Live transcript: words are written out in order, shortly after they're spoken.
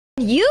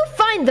You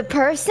find the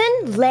person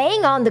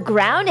laying on the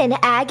ground in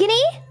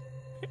agony?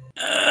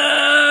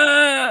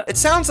 It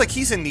sounds like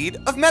he's in need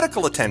of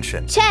medical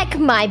attention. Check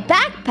my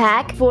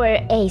backpack for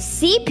a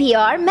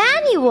CPR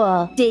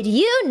manual. Did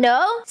you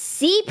know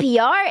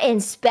CPR in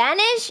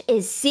Spanish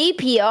is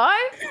CPR?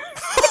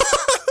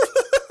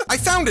 I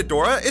found it,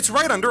 Dora. It's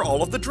right under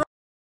all of the drugs.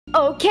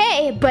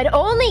 Okay, but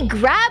only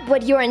grab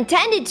what you're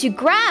intended to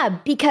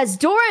grab, because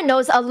Dora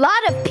knows a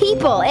lot of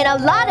people in a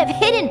lot of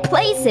hidden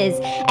places,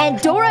 and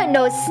Dora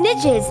knows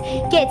snitches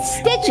get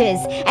stitches,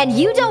 and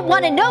you don't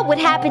want to know what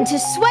happened to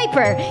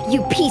Swiper,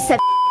 you piece of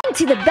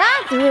to the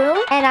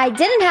bathroom, and I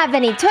didn't have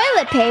any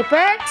toilet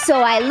paper,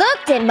 so I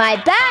looked in my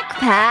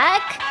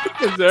backpack.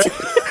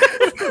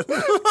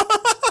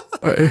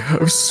 I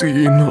have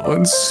seen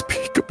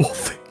unspeakable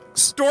things.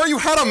 Dora, you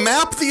had a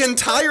map the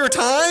entire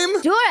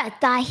time? Dora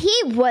thought he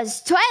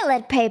was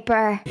toilet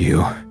paper.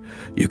 You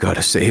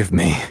gotta save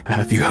me.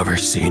 Have you ever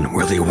seen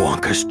Willy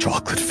Wonka's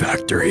chocolate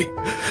factory?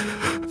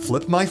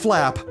 Flip my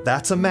flap.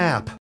 That's a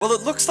map. Well,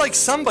 it looks like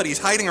somebody's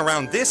hiding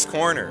around this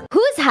corner.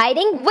 Who's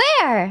hiding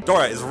where?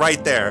 Dora is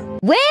right there.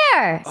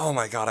 Where? Oh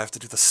my god, I have to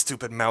do the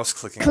stupid mouse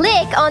clicking.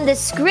 Click on the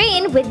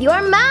screen with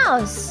your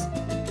mouse.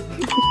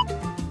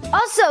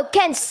 Also,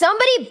 can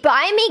somebody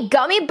buy me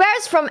gummy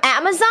bears from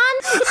Amazon?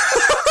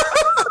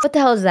 What the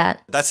hell is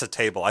that? That's a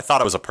table. I thought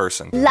it was a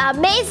person. La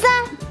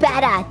mesa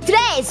para 3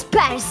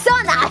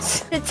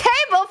 personas. The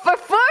table for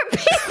 4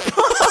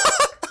 people.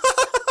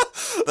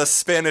 The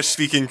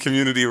Spanish-speaking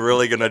community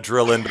really gonna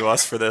drill into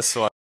us for this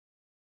one.